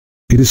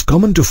It is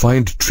common to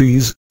find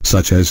trees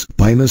such as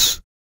Pinus,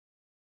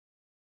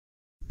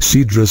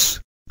 cedrus,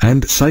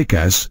 and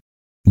cycas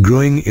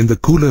growing in the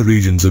cooler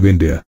regions of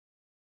India.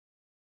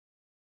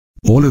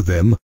 All of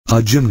them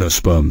are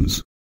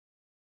gymnosperms.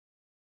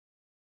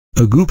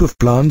 A group of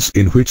plants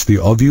in which the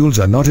ovules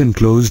are not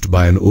enclosed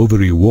by an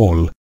ovary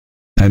wall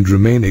and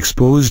remain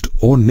exposed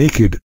or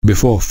naked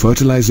before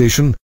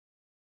fertilization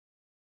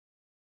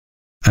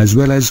as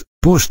well as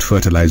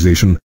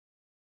post-fertilization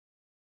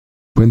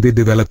when they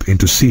develop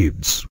into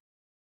seeds.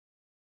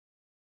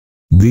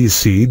 These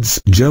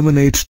seeds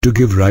germinate to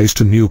give rise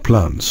to new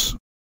plants.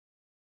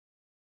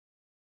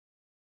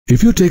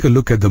 If you take a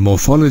look at the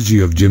morphology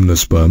of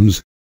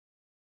gymnosperms,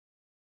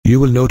 you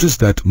will notice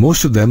that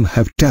most of them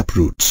have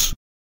taproots.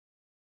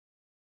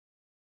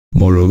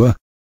 Moreover,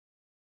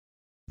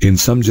 in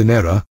some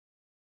genera,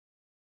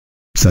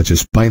 such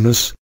as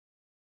Pinus,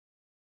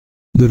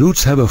 the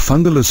roots have a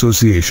fungal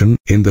association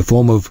in the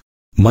form of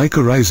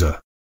mycorrhiza,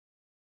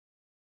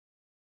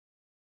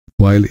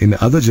 while in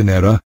other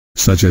genera,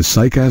 such as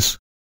cycas,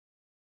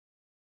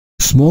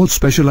 small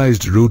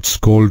specialized roots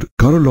called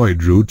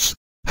coralloid roots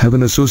have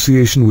an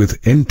association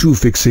with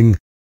N2-fixing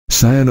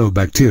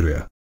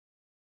cyanobacteria.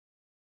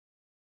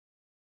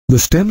 The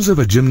stems of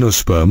a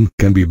gymnosperm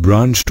can be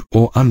branched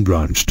or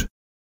unbranched,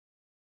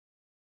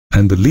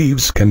 and the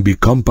leaves can be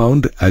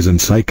compound as in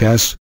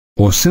cycas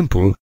or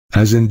simple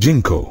as in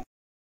ginkgo.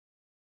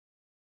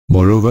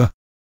 Moreover,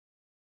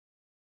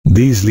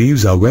 these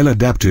leaves are well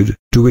adapted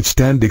to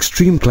withstand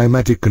extreme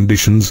climatic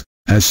conditions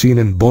as seen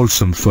in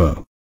balsam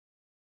fir.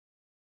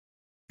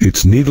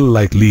 Its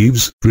needle-like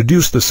leaves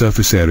reduce the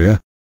surface area,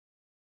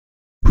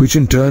 which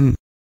in turn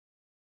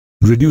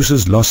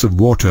reduces loss of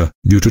water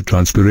due to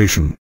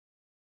transpiration.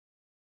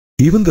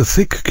 Even the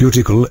thick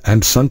cuticle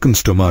and sunken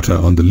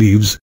stomata on the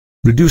leaves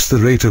reduce the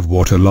rate of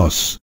water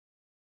loss.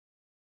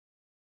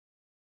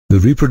 The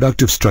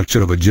reproductive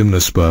structure of a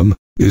gymnosperm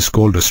is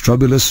called a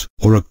strobilus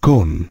or a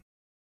cone.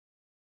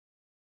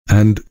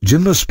 And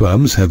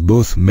gymnosperms have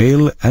both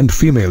male and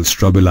female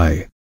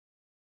strobili.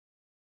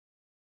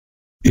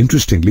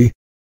 Interestingly,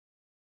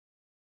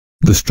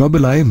 the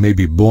strobili may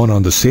be born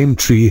on the same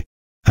tree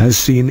as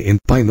seen in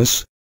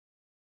Pinus,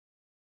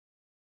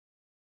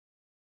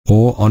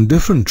 or on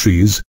different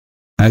trees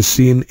as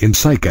seen in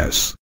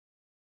cycas.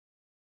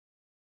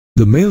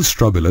 The male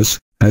strobilus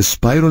has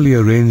spirally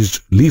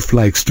arranged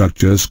leaf-like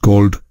structures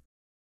called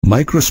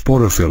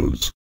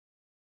microsporophylls,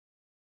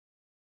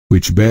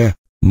 which bear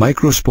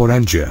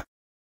Microsporangia,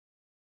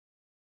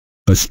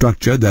 a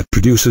structure that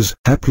produces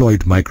haploid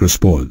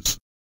microspores.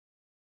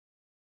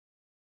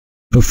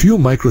 A few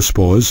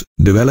microspores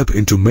develop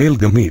into male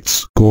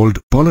gametes called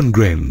pollen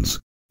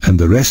grains, and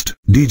the rest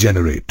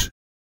degenerate.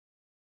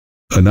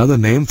 Another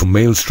name for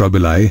male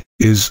strobili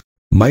is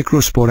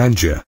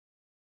Microsporangia.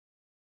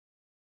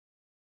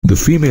 The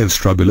female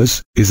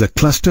strobilus is a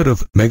cluster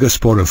of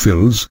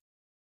megasporophylls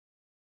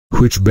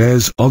which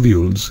bears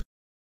ovules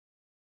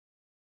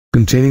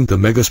containing the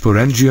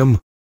Megasporangium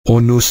or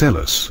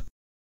nucellus.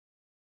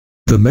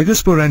 The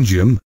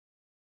Megasporangium,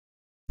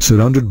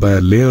 surrounded by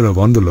a layer of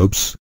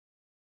envelopes,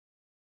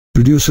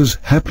 produces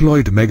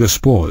haploid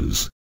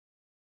megaspores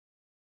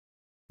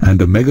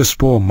and a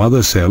megaspore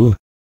mother cell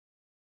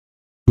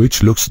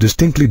which looks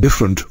distinctly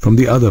different from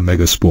the other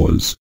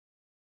megaspores.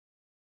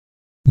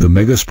 The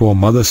megaspore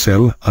mother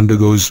cell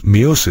undergoes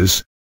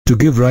meiosis to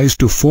give rise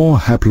to 4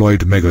 haploid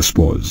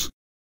megaspores.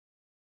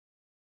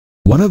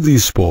 One of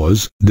these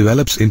spores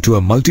develops into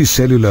a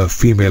multicellular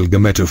female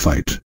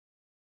gametophyte.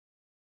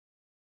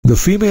 The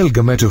female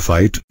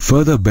gametophyte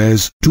further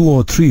bears 2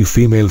 or 3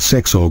 female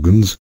sex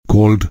organs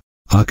called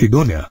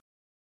archegonia,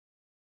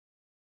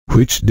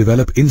 which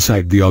develop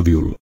inside the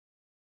ovule.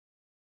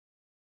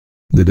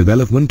 The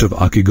development of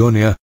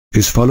archegonia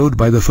is followed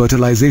by the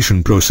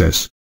fertilization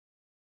process,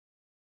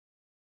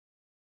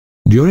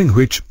 during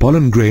which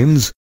pollen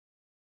grains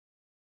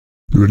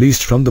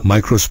released from the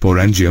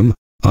Microsporangium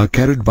are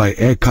carried by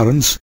air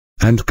currents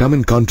and come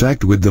in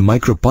contact with the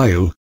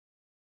micropyle,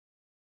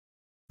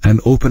 an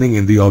opening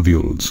in the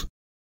ovules.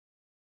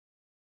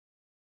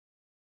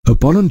 A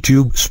pollen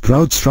tube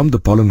sprouts from the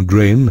pollen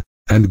grain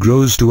and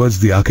grows towards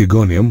the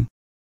archegonium,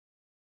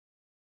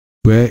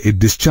 where it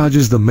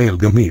discharges the male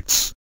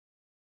gametes.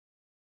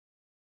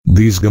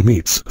 These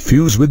gametes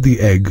fuse with the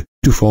egg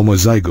to form a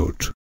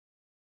zygote.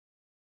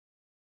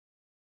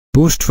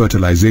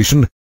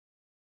 Post-fertilization,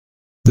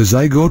 the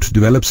zygote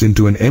develops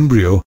into an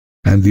embryo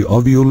and the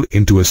ovule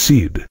into a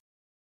seed.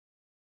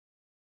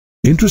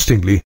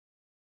 Interestingly,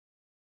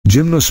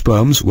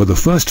 gymnosperms were the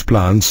first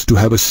plants to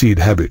have a seed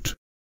habit.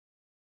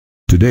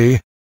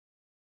 Today,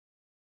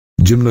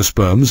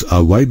 gymnosperms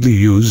are widely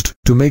used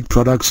to make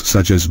products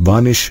such as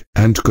varnish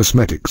and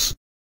cosmetics.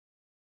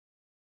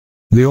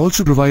 They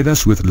also provide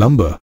us with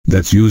lumber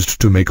that's used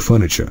to make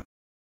furniture.